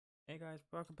Hey guys,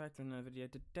 welcome back to another video.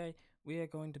 Today we are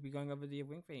going to be going over the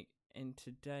Wing Week, and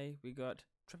today we got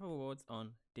triple rewards on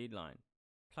Deadline,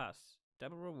 plus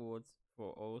double rewards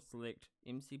for all select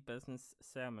MC business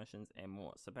sale missions and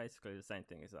more. So basically the same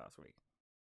thing as last week.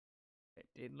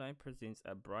 Deadline presents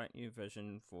a bright new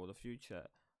vision for the future,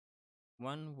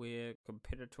 one where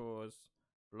competitors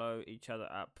blow each other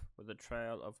up with a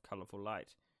trail of colourful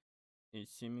light,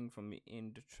 assuming from the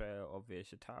end trail of their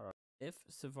Shatara. If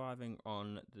surviving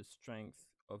on the strength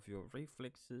of your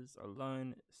reflexes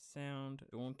alone sound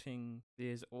daunting,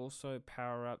 there's also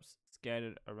power-ups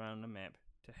scattered around the map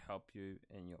to help you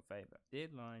in your favor.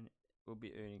 Deadline will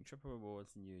be earning triple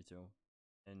rewards than usual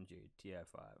in GTA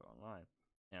 5 Online.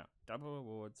 Now, double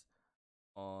rewards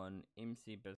on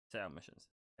MC sale missions.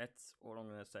 That's all I'm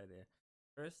going to say there.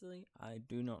 Personally, I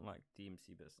do not like the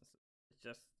MC businesses. It's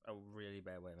just a really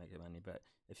bad way of making money, but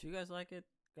if you guys like it,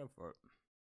 go for it.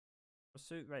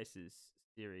 Pursuit Races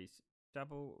series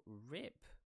double rep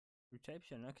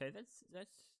rotation. Okay,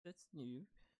 that's new.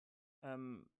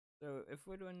 So if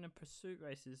we're doing the pursuit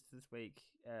races this week,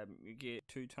 you get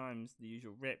 2 times the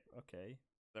usual rep. Okay.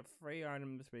 The free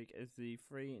item this week is the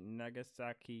free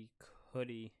Nagasaki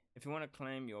hoodie. If you want to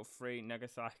claim your free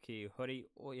Nagasaki hoodie,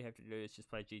 all you have to do is just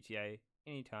play GTA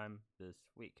anytime this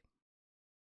week.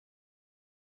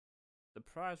 The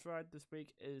prize ride this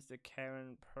week is the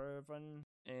Karen Pervin,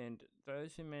 and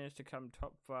those who manage to come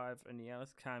top 5 in the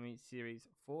Alice Kami series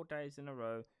 4 days in a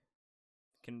row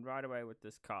can ride away with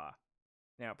this car.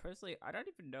 Now, personally, I don't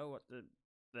even know what the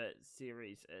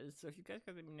series is, so if you guys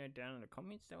can let me know down in the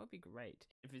comments, that would be great.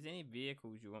 If there's any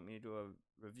vehicles you want me to do a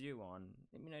review on,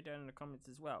 let me know down in the comments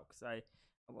as well, because I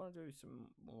want to do some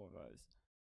more of those.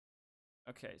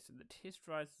 Okay, so the test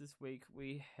rides this week,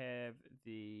 we have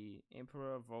the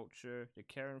Emperor Vulture, the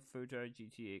Karen Futo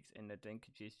GTX, and the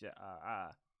Dinka Gesture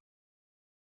RR.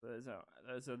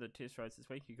 Those are the test rides this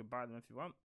week. You can buy them if you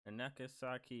want. The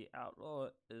Nagasaki Outlaw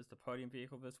is the podium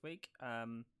vehicle this week.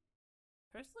 Personally,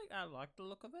 I like the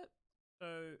look of it,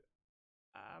 so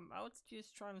I would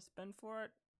suggest trying to spin for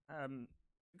it. If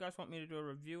you guys want me to do a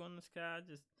review on this car,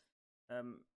 just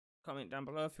comment down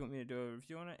below if you want me to do a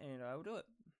review on it, and I will do it.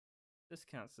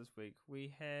 Discounts this week.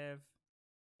 We have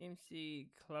MC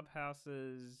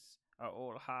clubhouses are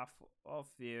all half off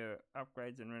their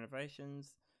upgrades and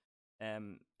renovations,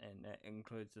 and that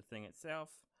includes the thing itself.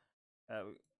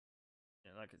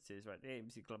 Like it says right there,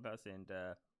 MC clubhouse and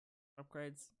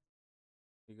upgrades.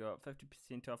 We got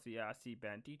 50% off the RC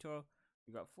Bandito.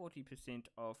 We got 40%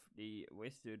 off the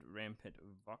Westwood Rampant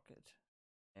Rocket,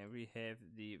 and we have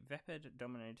the Vapid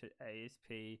Dominated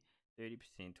ASP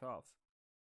 30% off.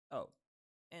 Oh,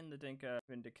 and the Dinka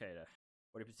Vindicator,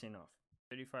 40% off.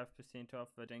 35% off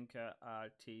the Dinka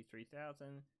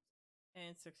RT3000,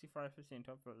 and 65%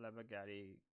 off the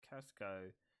Lamborghini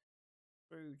Casco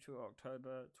through to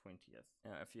October 20th.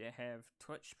 Now, if you have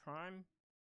Twitch Prime,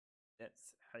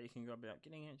 that's how you can go about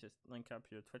getting it. Just link up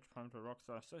your Twitch Prime to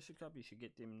Rockstar Social Club. You should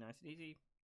get them nice and easy.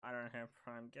 I don't have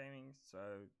Prime Gaming,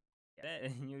 so get that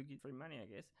and you'll get free money,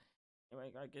 I guess. Anyway,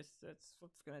 I guess that's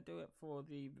what's going to do it for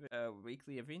the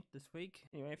weekly event this week.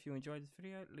 Anyway, if you enjoyed this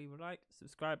video, leave a like,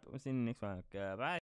 subscribe, and we'll see you in the next one. Goodbye.